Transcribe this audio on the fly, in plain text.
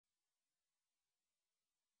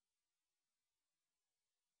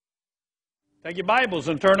Take your Bibles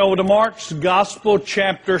and turn over to Mark's Gospel,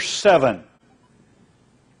 chapter 7.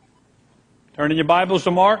 Turning your Bibles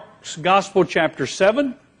to Mark's Gospel, chapter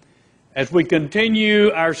 7, as we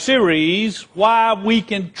continue our series, Why We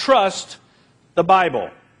Can Trust the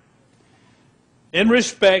Bible. In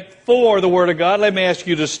respect for the Word of God, let me ask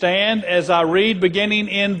you to stand as I read, beginning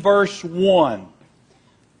in verse 1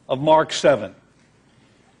 of Mark 7.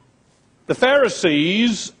 The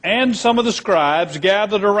Pharisees and some of the scribes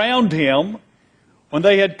gathered around him when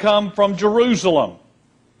they had come from Jerusalem,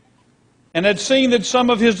 and had seen that some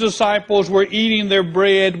of his disciples were eating their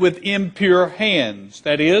bread with impure hands,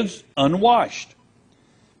 that is, unwashed.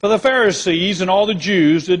 For the Pharisees and all the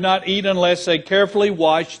Jews did not eat unless they carefully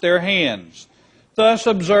washed their hands, thus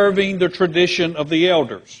observing the tradition of the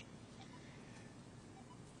elders.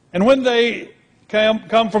 And when they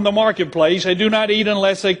come from the marketplace, they do not eat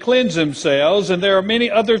unless they cleanse themselves, and there are many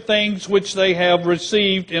other things which they have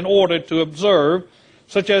received in order to observe,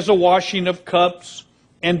 such as the washing of cups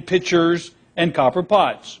and pitchers and copper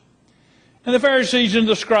pots. And the Pharisees and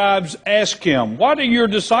the scribes asked him, Why do your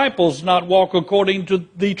disciples not walk according to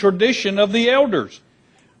the tradition of the elders,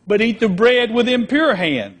 but eat the bread with impure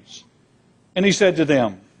hands? And he said to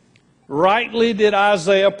them, Rightly did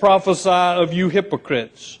Isaiah prophesy of you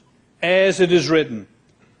hypocrites, as it is written,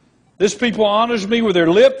 This people honors me with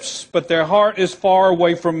their lips, but their heart is far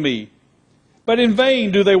away from me. But in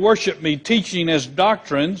vain do they worship me, teaching as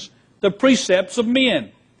doctrines the precepts of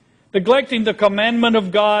men. Neglecting the commandment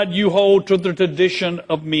of God, you hold to the tradition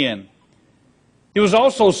of men. He was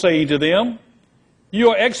also saying to them,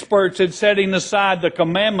 You are experts at setting aside the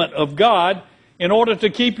commandment of God in order to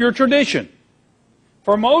keep your tradition.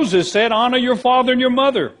 For Moses said, Honor your father and your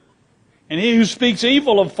mother, and he who speaks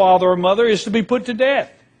evil of father or mother is to be put to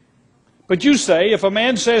death. But you say, If a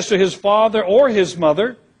man says to his father or his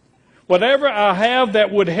mother, Whatever I have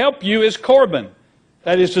that would help you is Corban,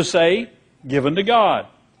 that is to say, given to God.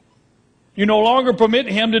 You no longer permit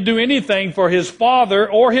him to do anything for his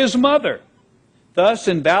father or his mother, thus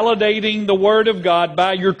invalidating the word of God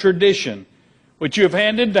by your tradition, which you have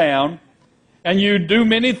handed down, and you do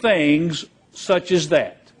many things such as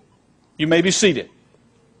that. You may be seated.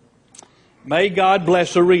 May God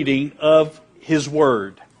bless the reading of His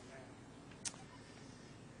Word.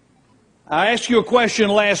 I asked you a question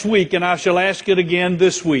last week, and I shall ask it again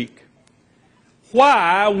this week.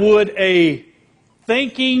 Why would a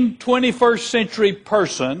thinking 21st century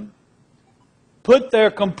person put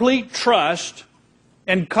their complete trust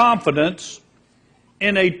and confidence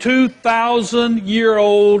in a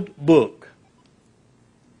 2,000-year-old book?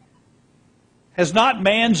 Has not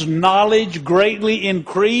man's knowledge greatly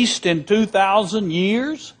increased in 2,000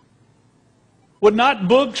 years? Would not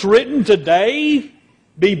books written today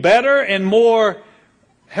be better and more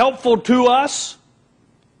helpful to us?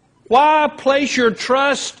 Why place your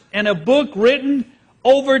trust in a book written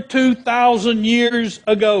over 2,000 years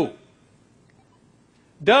ago?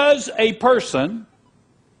 Does a person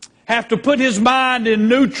have to put his mind in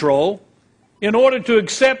neutral in order to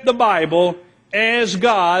accept the Bible as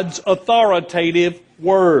God's authoritative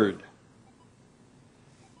Word?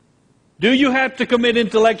 Do you have to commit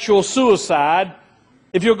intellectual suicide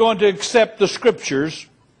if you're going to accept the Scriptures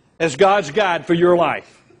as God's guide for your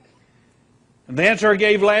life? And the answer I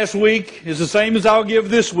gave last week is the same as I'll give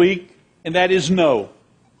this week, and that is no,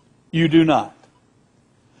 you do not.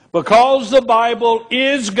 Because the Bible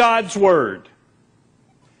is God's Word,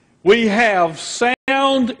 we have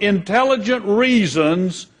sound, intelligent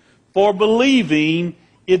reasons for believing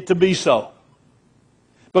it to be so.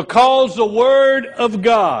 Because the Word of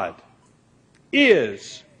God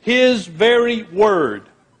is His very Word,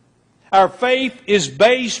 our faith is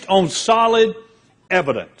based on solid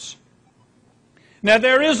evidence. Now,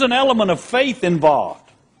 there is an element of faith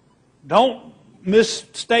involved. Don't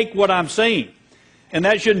mistake what I'm saying. And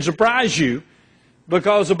that shouldn't surprise you,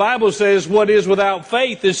 because the Bible says what is without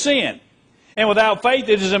faith is sin. And without faith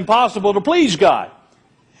it is impossible to please God.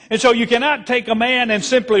 And so you cannot take a man and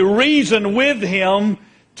simply reason with him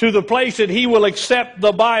to the place that he will accept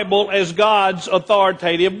the Bible as God's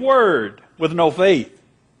authoritative Word with no faith.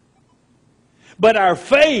 But our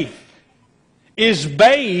faith is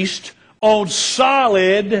based on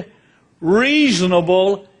solid,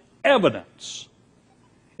 reasonable evidence.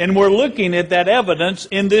 And we're looking at that evidence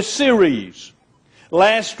in this series.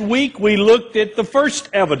 Last week we looked at the first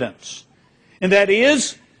evidence, and that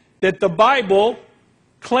is that the Bible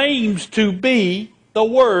claims to be the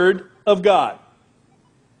Word of God.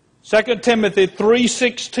 2 Timothy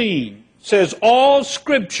 3:16 says, All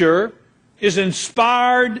Scripture is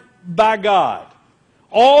inspired by God.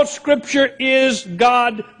 All Scripture is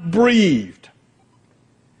God-breathed.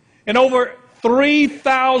 And over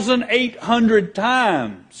 3,800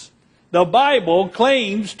 times the Bible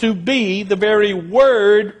claims to be the very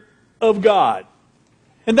Word of God.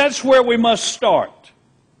 And that's where we must start.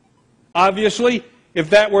 Obviously,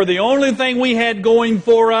 if that were the only thing we had going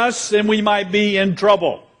for us, then we might be in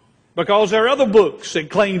trouble. Because there are other books that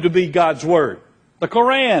claim to be God's Word. The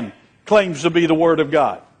Koran claims to be the Word of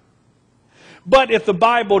God. But if the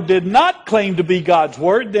Bible did not claim to be God's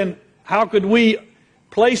Word, then how could we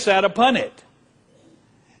place that upon it?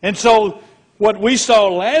 And so what we saw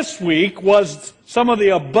last week was some of the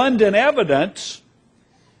abundant evidence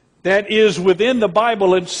that is within the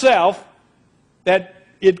Bible itself that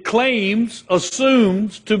it claims,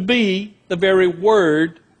 assumes to be the very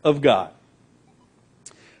Word of God.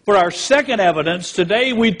 For our second evidence,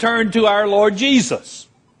 today we turn to our Lord Jesus.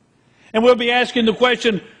 And we'll be asking the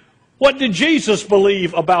question, what did Jesus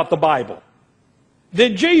believe about the Bible?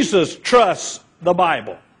 Did Jesus trust the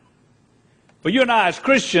Bible? For you and I as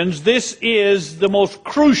Christians, this is the most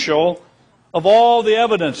crucial of all the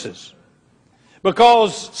evidences.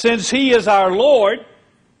 Because since He is our Lord,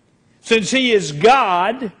 since He is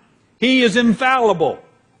God, He is infallible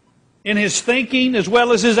in His thinking as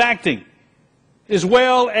well as His acting, as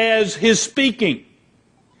well as His speaking.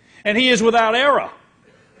 And He is without error.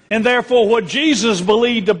 And therefore what Jesus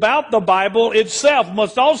believed about the Bible itself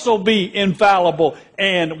must also be infallible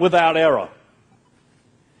and without error.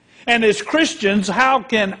 And as Christians, how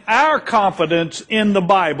can our confidence in the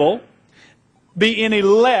Bible be any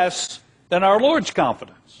less than our Lord's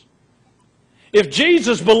confidence? If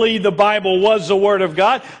Jesus believed the Bible was the Word of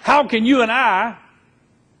God, how can you and I,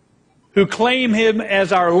 who claim Him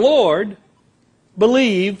as our Lord,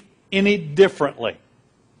 believe any differently?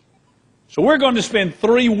 So we're going to spend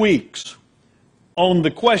 3 weeks on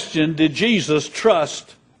the question, did Jesus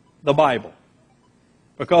trust the Bible?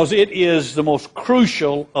 Because it is the most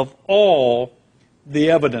crucial of all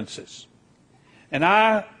the evidences. And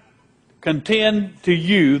I contend to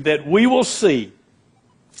you that we will see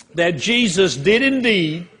that Jesus did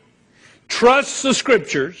indeed trust the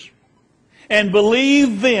Scriptures and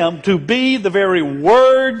believe them to be the very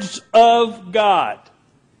words of God.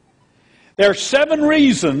 There are 7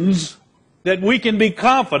 reasons that we can be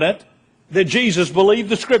confident that Jesus believed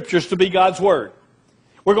the Scriptures to be God's Word.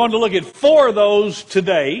 We're going to look at 4 of those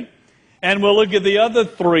today, and we'll look at the other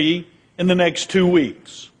 3 in the next 2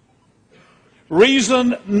 weeks.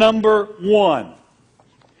 Reason number 1.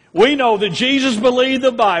 We know that Jesus believed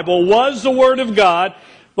the Bible was the Word of God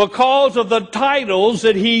because of the titles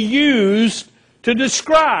that He used to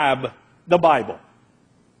describe the Bible.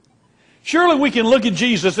 Surely we can look at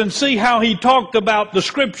Jesus and see how He talked about the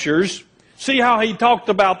Scriptures, see how He talked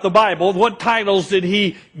about the Bible, what titles did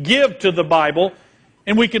He give to the Bible,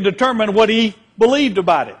 and we can determine what He believed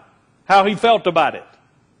about it, how He felt about it,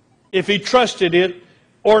 if He trusted it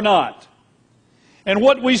or not. And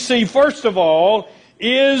what we see, first of all,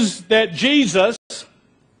 is that Jesus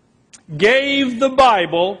gave the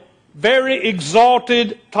Bible very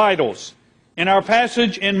exalted titles. In our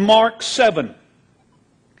passage in Mark 7.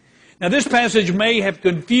 Now this passage may have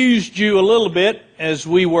confused you a little bit as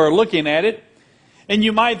we were looking at it. And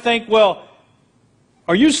you might think, well,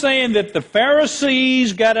 are you saying that the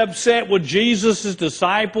Pharisees got upset with Jesus'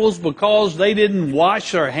 disciples because they didn't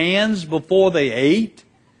wash their hands before they ate?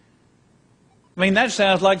 I mean, that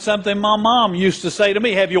sounds like something my mom used to say to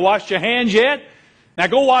me. Have you washed your hands yet? Now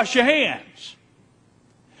go wash your hands.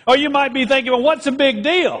 Or you might be thinking, well, what's the big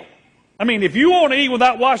deal? I mean, if you want to eat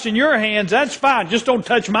without washing your hands, that's fine. Just don't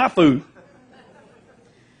touch my food.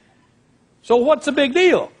 So what's the big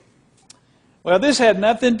deal? Well, this had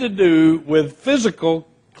nothing to do with physical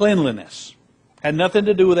cleanliness. Had nothing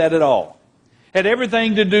to do with that at all. Had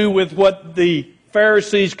everything to do with what the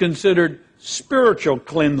Pharisees considered spiritual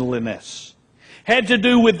cleanliness. Had to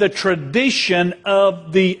do with the tradition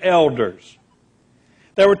of the elders.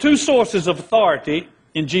 There were 2 sources of authority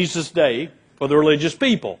in Jesus' day for the religious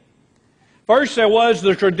people. First, there was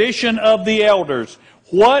the tradition of the elders.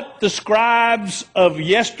 What the scribes of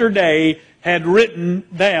yesterday had written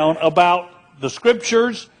down about the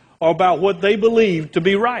Scriptures or about what they believed to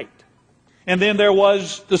be right. And then there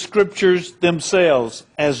was the Scriptures themselves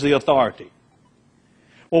as the authority.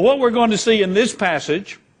 Well, what we're going to see in this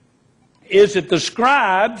passage is that the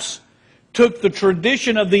scribes took the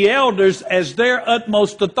tradition of the elders as their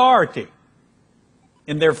utmost authority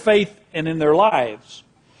in their faith and in their lives.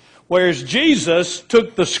 Whereas Jesus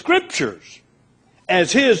took the Scriptures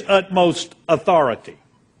as His utmost authority.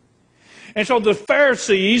 And so the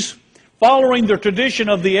Pharisees, following the tradition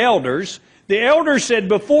of the elders said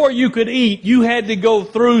before you could eat, you had to go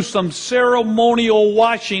through some ceremonial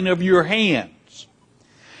washing of your hands.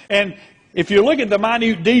 And if you look at the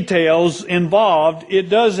minute details involved, it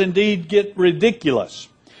does indeed get ridiculous.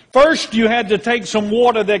 First, you had to take some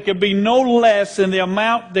water that could be no less than the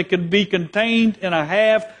amount that could be contained in a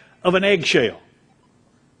half of an eggshell.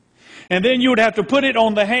 And then you would have to put it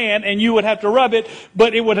on the hand and you would have to rub it,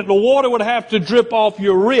 but the water would have to drip off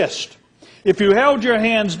your wrist. If you held your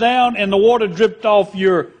hands down and the water dripped off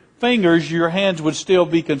your fingers, your hands would still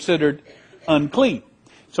be considered unclean.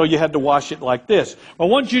 So you had to wash it like this. But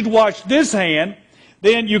once you'd washed this hand,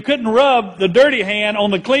 then you couldn't rub the dirty hand on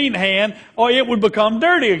the clean hand or it would become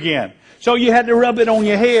dirty again. So you had to rub it on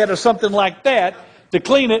your head or something like that to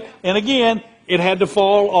clean it. And again, it had to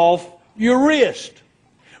fall off your wrist.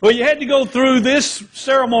 Well, you had to go through this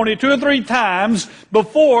ceremony 2 or 3 times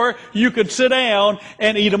before you could sit down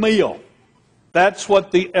and eat a meal. That's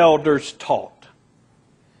what the elders taught.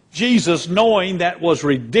 Jesus, knowing that was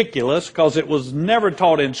ridiculous because it was never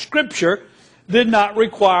taught in Scripture, did not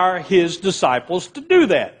require his disciples to do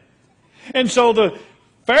that. And so the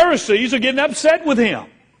Pharisees are getting upset with him.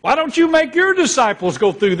 Why don't you make your disciples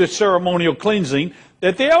go through this ceremonial cleansing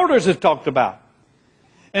that the elders have talked about?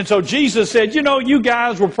 And so Jesus said, you know, you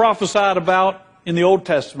guys were prophesied about in the Old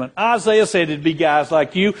Testament. Isaiah said it'd be guys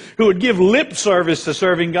like you who would give lip service to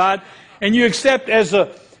serving God, and you accept as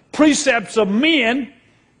the precepts of men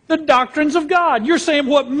the doctrines of God. You're saying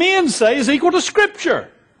what men say is equal to Scripture.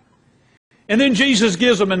 And then Jesus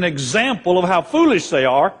gives them an example of how foolish they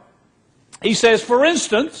are. He says, for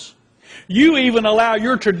instance, you even allow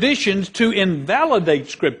your traditions to invalidate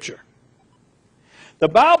Scripture. The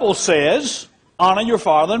Bible says, honor your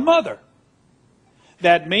father and mother.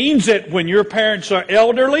 That means that when your parents are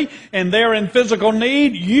elderly and they're in physical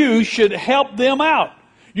need, you should help them out.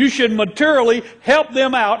 You should materially help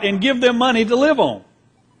them out and give them money to live on.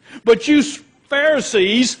 But you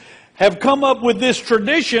Pharisees have come up with this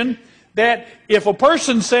tradition that if a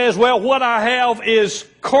person says, well, what I have is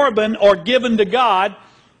Corban or given to God,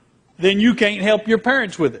 then you can't help your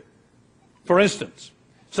parents with it. For instance,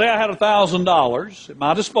 say I had $1,000 at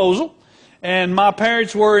my disposal, and my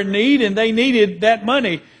parents were in need, and they needed that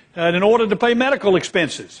money in order to pay medical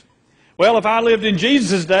expenses. Well, if I lived in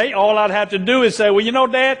Jesus' day, all I'd have to do is say, well, you know,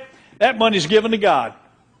 Dad, that money's given to God.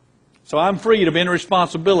 So I'm freed of any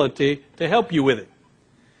responsibility to help you with it.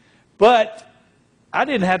 But I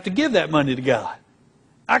didn't have to give that money to God.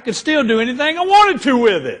 I could still do anything I wanted to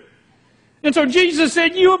with it. And so Jesus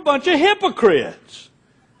said, you a bunch of hypocrites.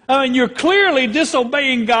 I mean, you're clearly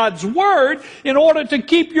disobeying God's word in order to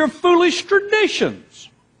keep your foolish traditions.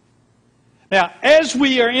 Now, as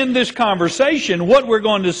we are in this conversation, what we're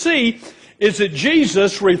going to see is that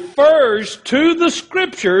Jesus refers to the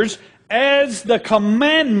Scriptures as the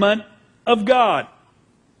commandment of God.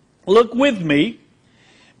 Look with me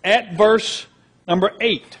at verse number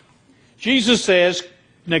 8. Jesus says,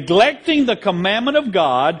 neglecting the commandment of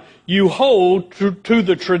God, you hold to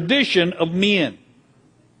the tradition of men.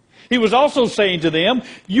 He was also saying to them,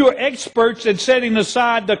 you are experts at setting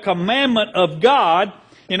aside the commandment of God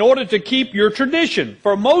in order to keep your tradition.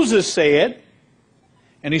 For Moses said,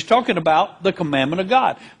 and he's talking about the commandment of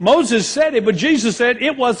God. Moses said it, but Jesus said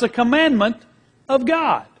it was the commandment of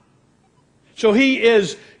God. So he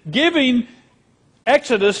is giving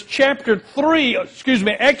Exodus chapter 20,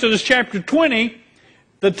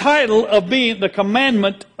 the title of being the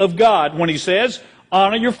commandment of God when he says,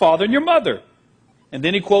 honor your father and your mother. And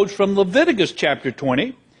then he quotes from Leviticus chapter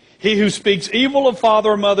 20, he who speaks evil of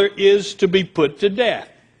father or mother is to be put to death.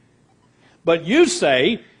 But you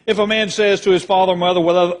say, if a man says to his father or mother,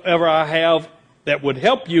 whatever I have that would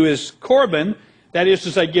help you is Corban, that is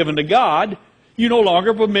to say given to God, you no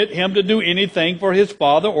longer permit him to do anything for his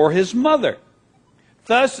father or his mother,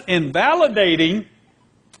 thus invalidating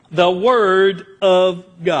the Word of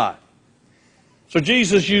God. So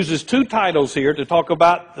Jesus uses 2 titles here to talk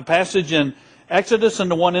about the passage in Exodus and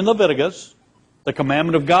the one in Leviticus, the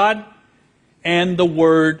commandment of God and the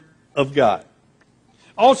Word of God.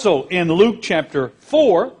 Also in Luke chapter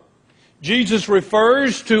 4, Jesus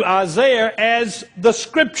refers to Isaiah as the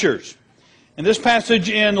Scriptures. In this passage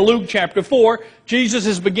in Luke chapter 4, Jesus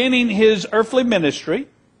is beginning his earthly ministry,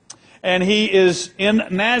 and he is in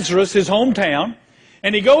Nazareth, his hometown,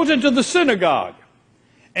 and he goes into the synagogue,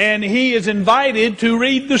 and he is invited to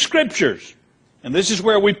read the Scriptures. And this is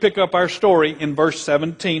where we pick up our story in verse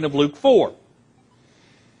 17 of Luke 4.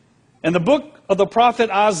 And the book of the prophet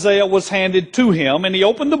Isaiah was handed to him, and he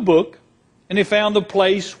opened the book, and he found the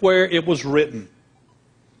place where it was written.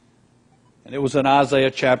 And it was in Isaiah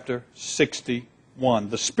chapter 61.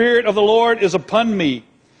 The Spirit of the Lord is upon me,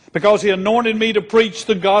 because he anointed me to preach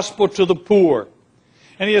the gospel to the poor.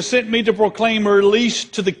 And he has sent me to proclaim release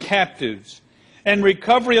to the captives, and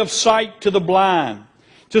recovery of sight to the blind,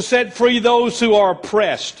 to set free those who are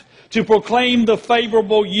oppressed, to proclaim the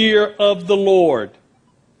favorable year of the Lord.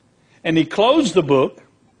 And he closed the book.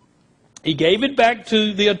 He gave it back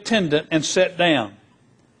to the attendant and sat down.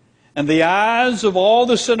 And the eyes of all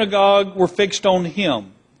the synagogue were fixed on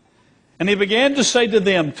him. And he began to say to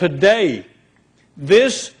them, today,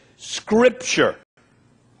 this scripture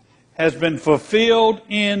has been fulfilled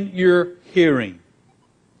in your hearing.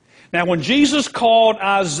 Now, when Jesus called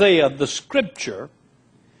Isaiah the scripture,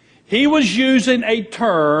 he was using a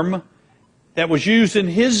term that was used in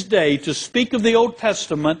his day to speak of the Old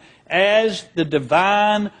Testament as the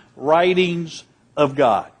divine writings of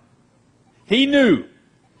God. He knew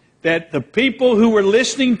that the people who were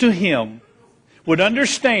listening to him would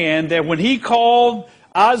understand that when he called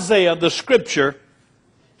Isaiah the scripture,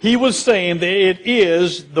 he was saying that it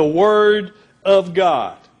is the Word of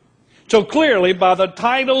God. So clearly, by the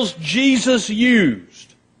titles Jesus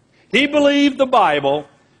used, he believed the Bible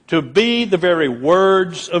to be the very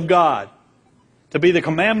words of God, to be the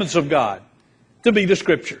commandments of God, to be the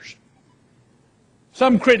Scriptures.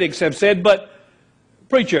 Some critics have said, but,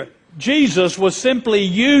 preacher, Jesus was simply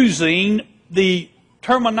using the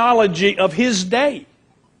terminology of his day.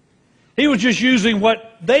 He was just using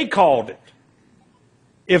what they called it.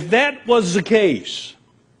 If that was the case,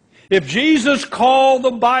 if Jesus called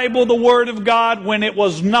the Bible the Word of God when it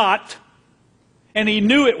was not, and he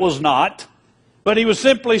knew it was not, but he was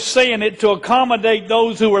simply saying it to accommodate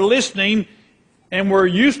those who were listening and were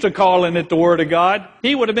used to calling it the Word of God,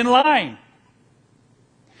 he would have been lying.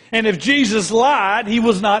 And if Jesus lied, he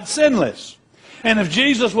was not sinless. And if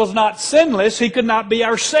Jesus was not sinless, he could not be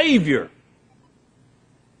our Savior.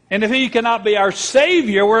 And if he cannot be our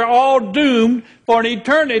Savior, we're all doomed for an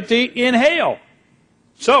eternity in hell.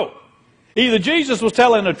 So, either Jesus was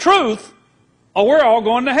telling the truth, or we're all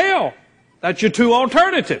going to hell. That's your two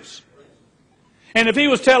alternatives. And if he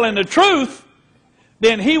was telling the truth,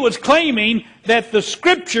 then he was claiming that the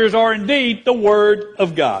Scriptures are indeed the Word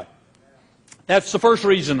of God. That's the first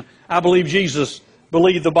reason I believe Jesus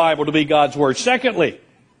believed the Bible to be God's Word. Secondly,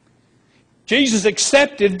 Jesus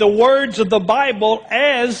accepted the words of the Bible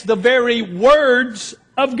as the very words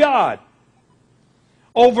of God.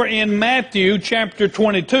 Over in Matthew chapter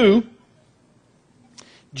 22,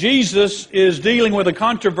 Jesus is dealing with a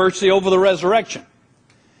controversy over the resurrection.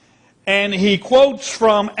 And he quotes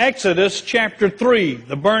from Exodus chapter 3,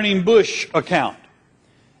 the burning bush account.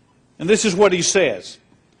 And this is what he says.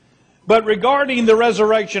 But regarding the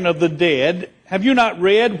resurrection of the dead, have you not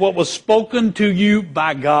read what was spoken to you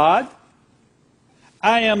by God?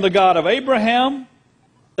 I am the God of Abraham,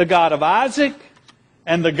 the God of Isaac,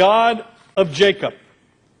 and the God of Jacob.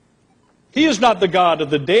 He is not the God of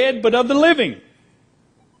the dead, but of the living.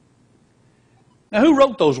 Now, who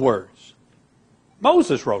wrote those words?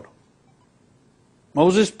 Moses wrote them.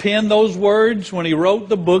 Moses penned those words when he wrote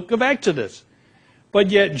the book of Exodus. But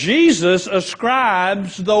yet Jesus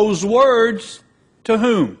ascribes those words to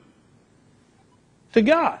whom? To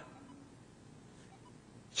God.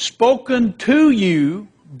 Spoken to you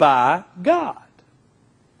by God.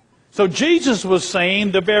 So Jesus was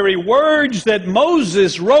saying the very words that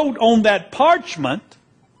Moses wrote on that parchment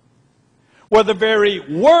were the very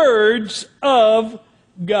words of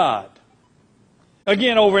God.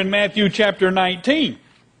 Again, over in Matthew chapter 19,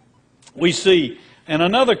 we see and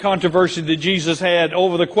another controversy that Jesus had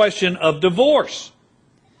over the question of divorce,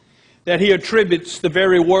 that he attributes the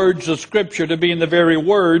very words of Scripture to being the very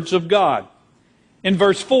words of God. In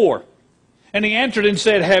verse 4, and he answered and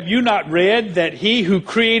said, have you not read that he who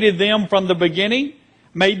created them from the beginning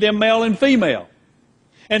made them male and female?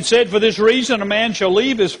 And said, for this reason a man shall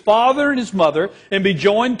leave his father and his mother and be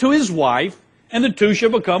joined to his wife, and the two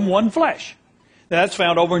shall become one flesh. Now, that's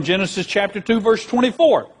found over in Genesis chapter 2, verse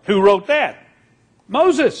 24. Who wrote that?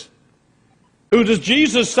 Moses. Who does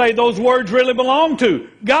Jesus say those words really belong to?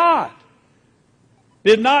 God.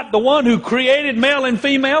 Did not the one who created male and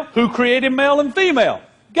female, who created male and female?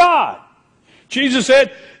 God. Jesus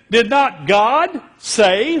said, did not God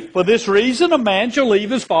say, for this reason a man shall leave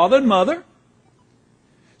his father and mother?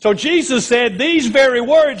 So Jesus said these very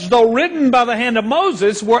words, though written by the hand of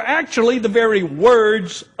Moses, were actually the very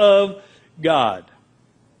words of God.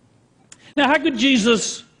 Now, how could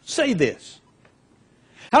Jesus say this?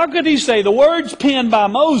 How could he say the words penned by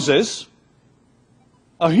Moses,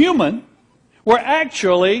 a human, were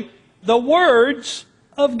actually the words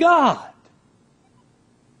of God?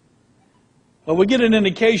 Well, we get an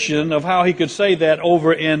indication of how he could say that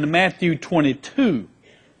over in Matthew 22,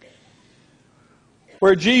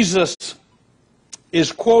 where Jesus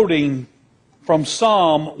is quoting from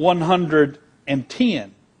Psalm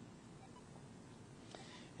 110.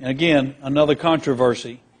 And again, another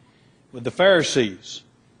controversy with the Pharisees.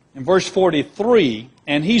 In verse 43,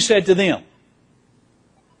 and he said to them,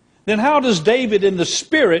 then how does David in the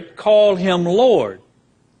Spirit call him Lord,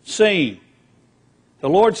 saying, the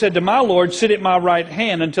Lord said to my Lord, sit at my right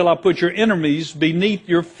hand until I put your enemies beneath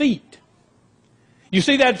your feet. You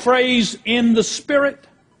see that phrase, in the Spirit?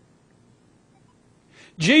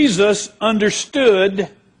 Jesus understood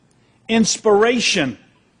inspiration,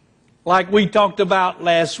 like we talked about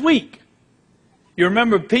last week. You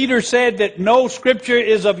remember Peter said that no Scripture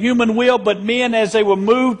is of human will, but men as they were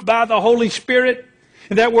moved by the Holy Spirit.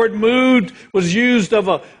 And that word moved was used of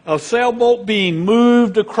a sailboat being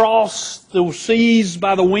moved across the seas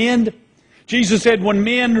by the wind. Jesus said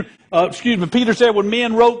Peter said when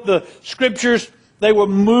men wrote the Scriptures, they were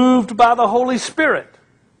moved by the Holy Spirit.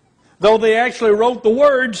 Though they actually wrote the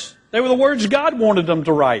words, they were the words God wanted them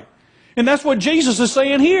to write. And that's what Jesus is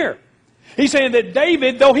saying here. He's saying that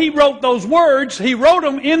David, though he wrote those words, he wrote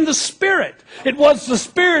them in the Spirit. It was the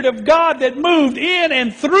Spirit of God that moved in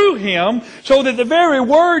and through him, so that the very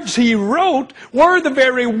words he wrote were the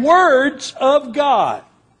very words of God.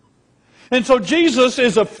 And so Jesus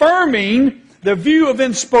is affirming the view of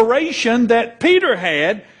inspiration that Peter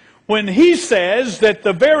had when he says that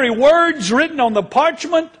the very words written on the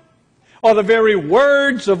parchment are the very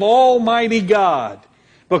words of Almighty God,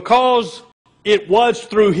 because it was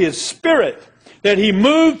through His Spirit that He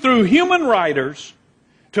moved through human writers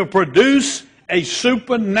to produce a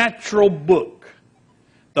supernatural book,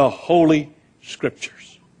 the Holy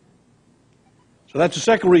Scriptures. So that's the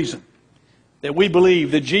second reason that we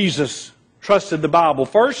believe that Jesus trusted the Bible.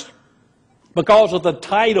 First, because of the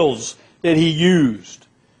titles that He used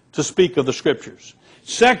to speak of the Scriptures.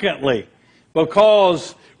 Secondly,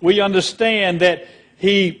 because we understand that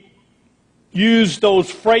He used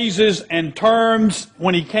those phrases and terms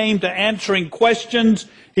when He came to answering questions.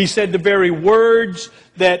 He said the very words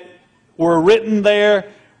that were written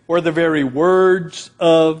there were the very words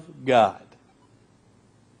of God.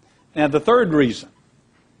 Now, the third reason,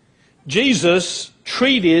 Jesus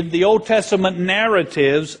treated the Old Testament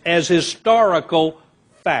narratives as historical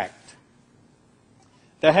fact.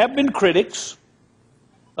 There have been critics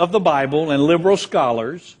of the Bible and liberal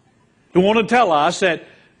scholars who want to tell us that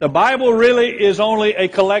the Bible really is only a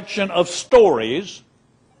collection of stories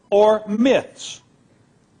or myths.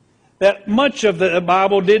 That much of the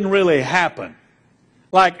Bible didn't really happen.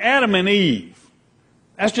 Like Adam and Eve,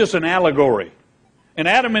 that's just an allegory. And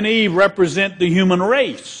Adam and Eve represent the human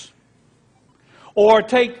race. Or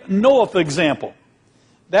take Noah, for example.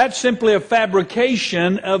 That's simply a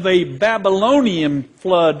fabrication of a Babylonian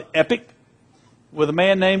flood epic with a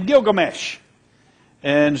man named Gilgamesh.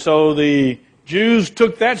 And so the Jews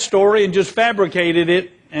took that story and just fabricated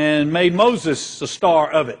it and made Moses the star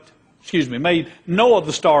of it. Made Noah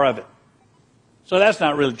the star of it. So that's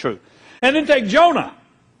not really true. And then take Jonah.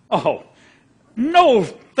 Oh, no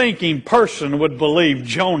thinking person would believe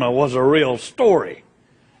Jonah was a real story.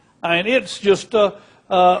 I mean, it's just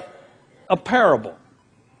a parable.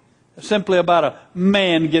 Simply about a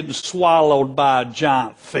man getting swallowed by a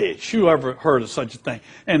giant fish. You ever heard of such a thing?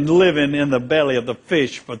 And living in the belly of the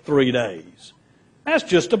fish for 3 days. That's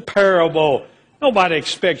just a parable. Nobody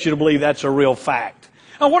expects you to believe that's a real fact.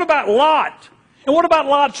 And what about Lot? And what about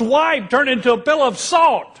Lot's wife turned into a pillar of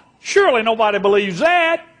salt? Surely nobody believes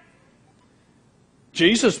that.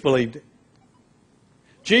 Jesus believed it.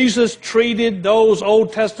 Jesus treated those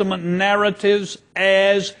Old Testament narratives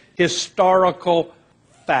as historical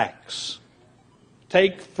facts.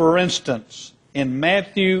 Take, for instance, in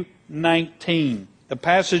Matthew 19, the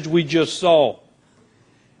passage we just saw,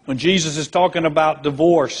 when Jesus is talking about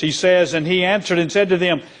divorce, He says, and He answered and said to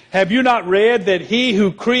them, have you not read that He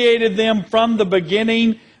who created them from the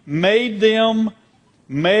beginning made them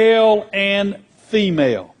male and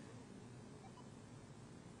female?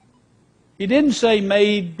 He didn't say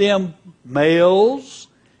made them males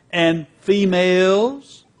and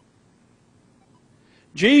females.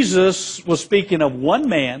 Jesus was speaking of one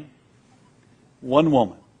man, one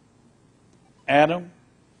woman, Adam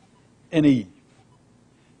and Eve.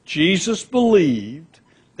 Jesus believed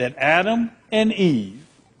that Adam and Eve,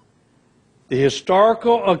 the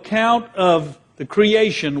historical account of the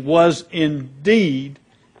creation, was indeed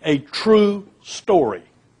a true story,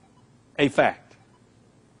 a fact.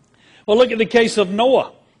 Well, look at the case of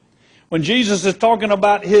Noah. When Jesus is talking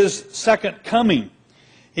about His second coming,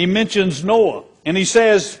 He mentions Noah. And He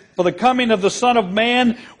says, for the coming of the Son of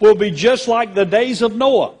Man will be just like the days of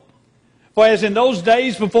Noah. For as in those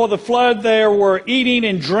days before the flood there were eating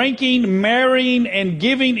and drinking, marrying and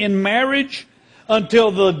giving in marriage,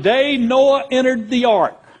 until the day Noah entered the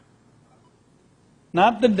ark.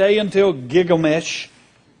 Not the day until Gilgamesh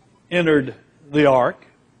entered the ark,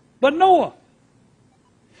 but Noah.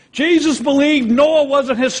 Jesus believed Noah was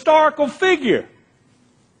a historical figure.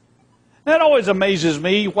 That always amazes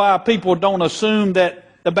me why people don't assume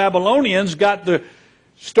that the Babylonians got the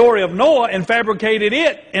story of Noah and fabricated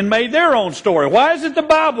it and made their own story. Why is it the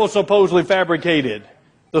Bible supposedly fabricated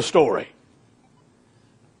the story?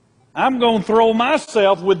 I'm going to throw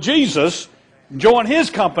myself with Jesus, join his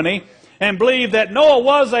company, and believe that Noah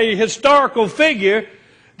was a historical figure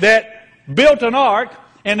that built an ark,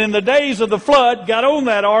 and in the days of the flood got on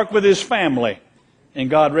that ark with his family,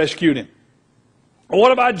 and God rescued him. Well,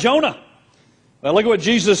 what about Jonah? Well, look at what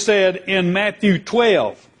Jesus said in Matthew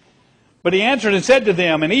 12. But he answered and said to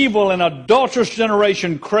them, an evil and adulterous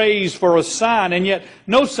generation craves for a sign, and yet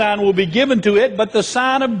no sign will be given to it but the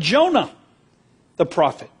sign of Jonah, the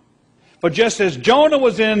prophet. For just as Jonah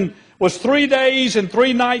was 3 days and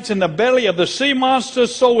 3 nights in the belly of the sea monster,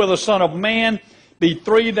 so will the Son of Man be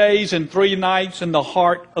 3 days and 3 nights in the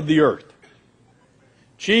heart of the earth.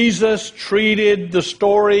 Jesus treated the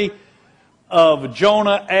story of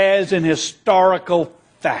Jonah as an historical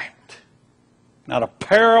fact. Not a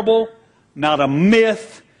parable, not a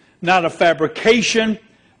myth, not a fabrication,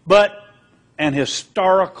 but an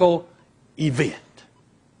historical event.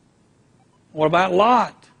 What about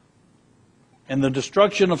Lot? And the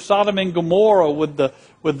destruction of Sodom and Gomorrah with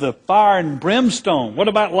the fire and brimstone. What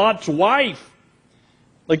about Lot's wife?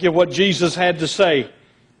 Look at what Jesus had to say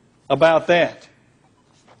about that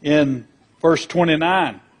in verse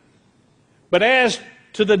 29. But as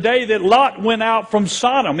to the day that Lot went out from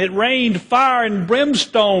Sodom, it rained fire and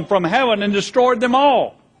brimstone from heaven and destroyed them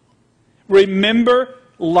all. Remember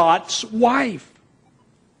Lot's wife.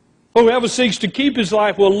 Whoever seeks to keep his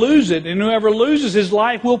life will lose it, and whoever loses his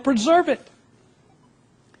life will preserve it.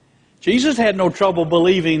 Jesus had no trouble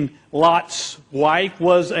believing Lot's wife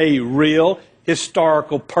was a real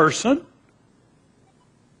historical person.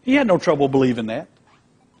 He had no trouble believing that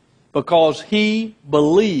because he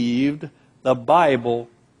believed the Bible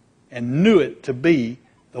and knew it to be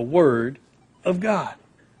the Word of God.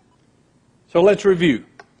 So let's review.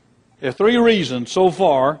 There are 3 reasons so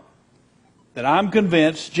far that I'm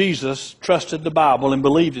convinced Jesus trusted the Bible and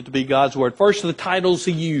believed it to be God's Word. First, the titles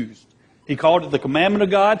he used. He called it the commandment of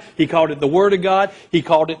God. He called it the Word of God. He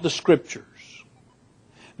called it the Scriptures.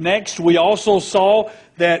 Next, we also saw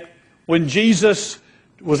that when Jesus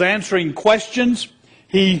was answering questions,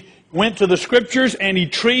 he went to the Scriptures and he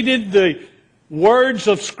treated the words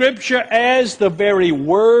of Scripture as the very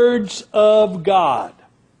words of God.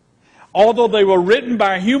 Although they were written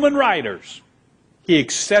by human writers, he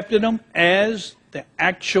accepted them as the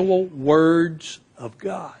actual words of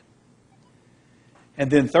God. And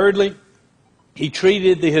then thirdly, he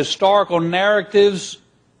treated the historical narratives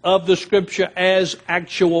of the Scripture as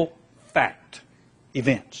actual fact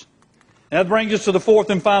events. That brings us to the 4th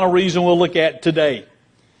and final reason we'll look at today.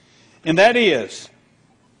 And that is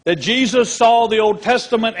that Jesus saw the Old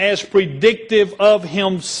Testament as predictive of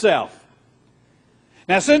himself.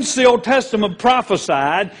 Now, since the Old Testament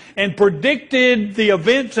prophesied and predicted the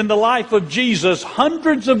events in the life of Jesus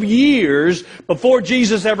hundreds of years before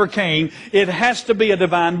Jesus ever came, it has to be a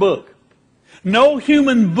divine book. No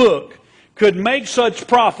human book could make such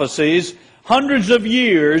prophecies hundreds of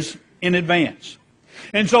years in advance.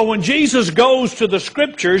 And so when Jesus goes to the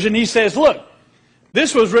Scriptures and he says, look,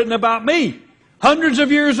 this was written about me hundreds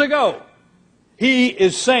of years ago, he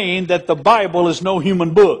is saying that the Bible is no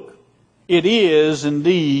human book. It is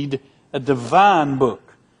indeed a divine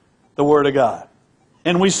book, the Word of God.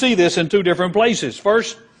 And we see this in 2 different places.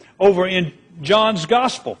 First, over in John's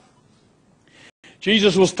Gospel.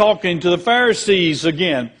 Jesus was talking to the Pharisees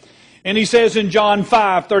again. And he says in John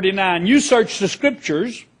 5:39, you search the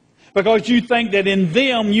Scriptures because you think that in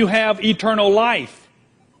them you have eternal life.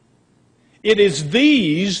 It is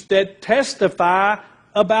these that testify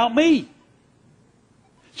about me.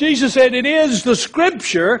 Jesus said it is the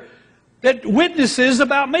Scripture that witnesses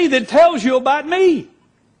about me, that tells you about me.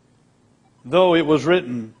 Though it was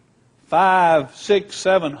written 500, 600,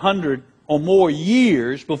 700 or more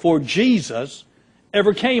years before Jesus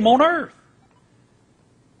ever came on earth.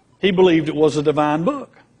 He believed it was a divine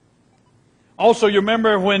book. Also, you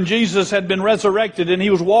remember when Jesus had been resurrected and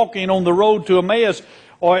he was walking on the road to Emmaus,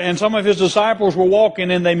 and some of his disciples were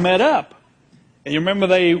walking and they met up. And you remember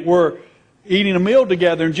they were eating a meal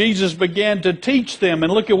together and Jesus began to teach them.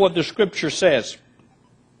 And look at what the Scripture says.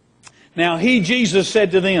 Now he, Jesus,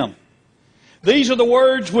 said to them, these are the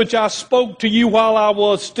words which I spoke to you while I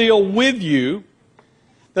was still with you,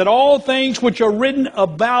 that all things which are written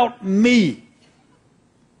about me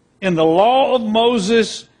in the law of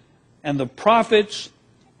Moses and the prophets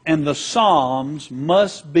and the Psalms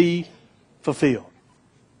must be fulfilled.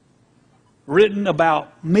 Written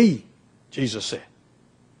about me, Jesus said.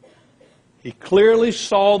 He clearly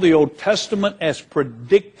saw the Old Testament as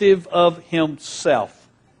predictive of Himself.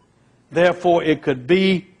 Therefore, it could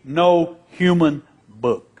be no human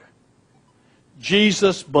book.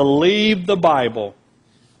 Jesus believed the Bible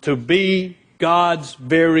to be God's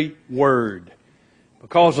very Word.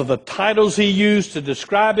 Because of the titles He used to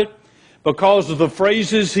describe it, because of the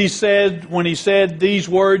phrases He said when He said these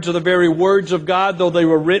words are the very words of God, though they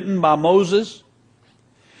were written by Moses.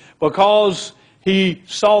 Because He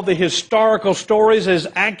saw the historical stories as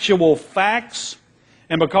actual facts,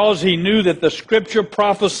 and because He knew that the Scripture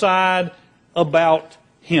prophesied about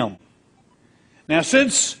Him. Now,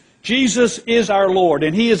 since Jesus is our Lord,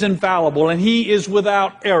 and He is infallible, and He is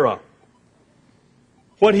without error,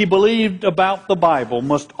 what He believed about the Bible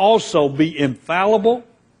must also be infallible.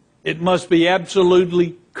 It must be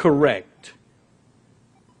absolutely correct.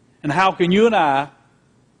 And how can you and I,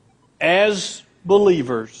 as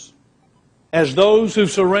believers, as those who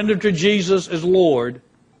surrendered to Jesus as Lord,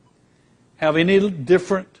 have any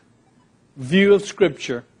different view of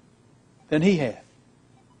Scripture than He had?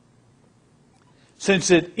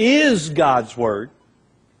 Since it is God's Word,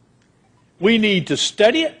 we need to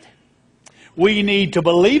study it, we need to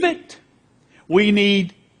believe it, we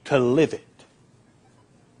need to live it.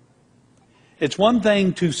 It's one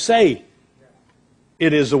thing to say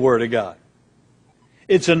it is the Word of God.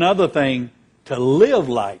 It's another thing to live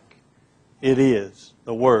like it is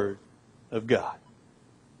the Word of God.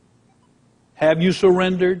 Have you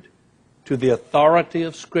surrendered to the authority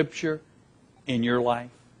of Scripture in your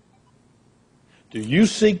life? Do you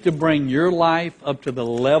seek to bring your life up to the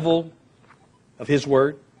level of His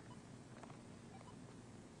Word?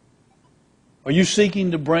 Are you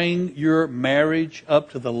seeking to bring your marriage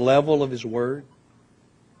up to the level of His Word?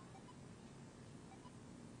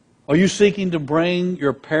 Are you seeking to bring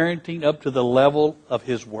your parenting up to the level of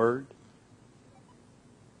His Word?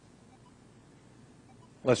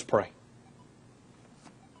 Let's pray.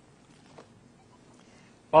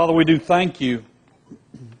 Father, we do thank You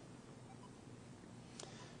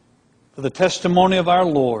for the testimony of our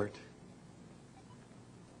Lord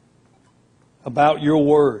about Your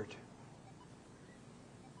Word.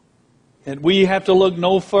 That we have to look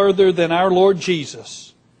no further than our Lord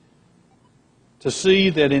Jesus to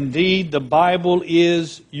see that indeed the Bible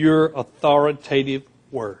is Your authoritative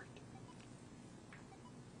Word.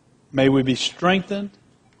 May we be strengthened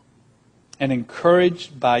and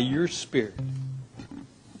encouraged by Your Spirit.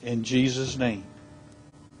 In Jesus' name,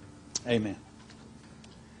 amen.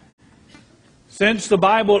 Since the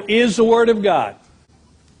Bible is the Word of God,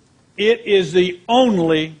 it is the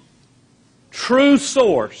only true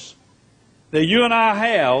source that you and I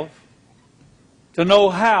have to know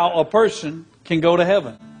how a person can go to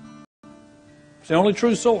heaven. It's the only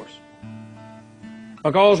true source.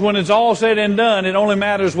 Because when it's all said and done, it only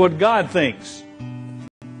matters what God thinks.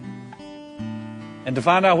 And to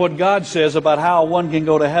find out what God says about how one can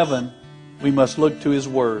go to heaven, we must look to His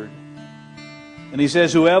Word. And He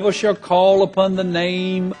says, whoever shall call upon the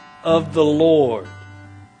name of the Lord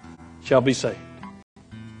shall be saved.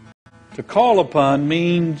 To call upon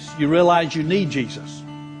means you realize you need Jesus.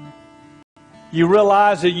 You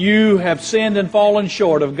realize that you have sinned and fallen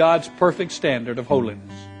short of God's perfect standard of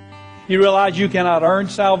holiness. You realize you cannot earn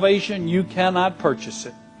salvation. You cannot purchase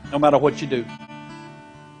it, no matter what you do.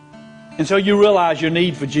 And so you realize your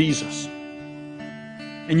need for Jesus.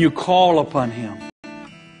 And you call upon Him.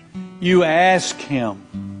 You ask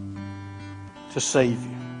Him to save you.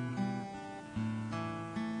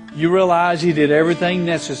 You realize He did everything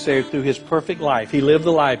necessary through His perfect life. He lived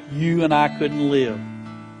the life you and I couldn't live.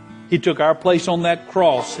 He took our place on that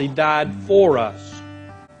cross. He died for us.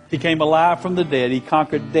 He came alive from the dead. He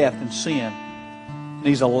conquered death and sin. And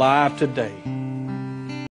He's alive today.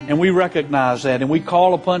 And we recognize that. And we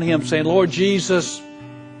call upon Him saying, Lord Jesus,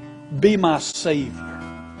 be my Savior.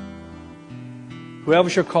 Whoever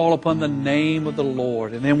shall call upon the name of the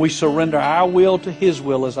Lord. And then we surrender our will to His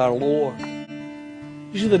will as our Lord.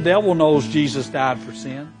 You see, the devil knows Jesus died for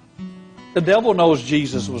sin. The devil knows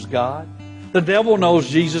Jesus was God. The devil knows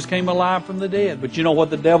Jesus came alive from the dead. But you know what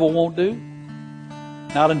the devil won't do?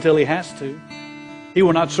 Not until he has to. He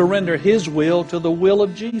will not surrender his will to the will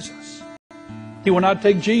of Jesus. He will not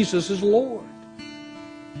take Jesus as Lord.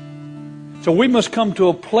 So we must come to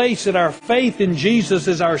a place that our faith in Jesus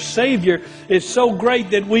as our Savior is so great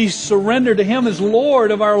that we surrender to Him as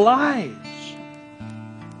Lord of our lives.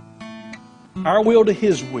 Our will to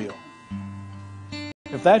His will.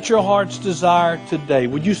 If that's your heart's desire today,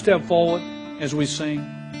 would you step forward as we sing?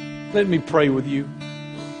 Let me pray with you.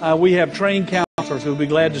 We have trained counselors who will be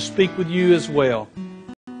glad to speak with you as well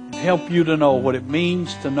and help you to know what it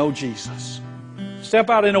means to know Jesus. Step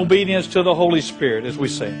out in obedience to the Holy Spirit as we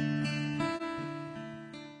say.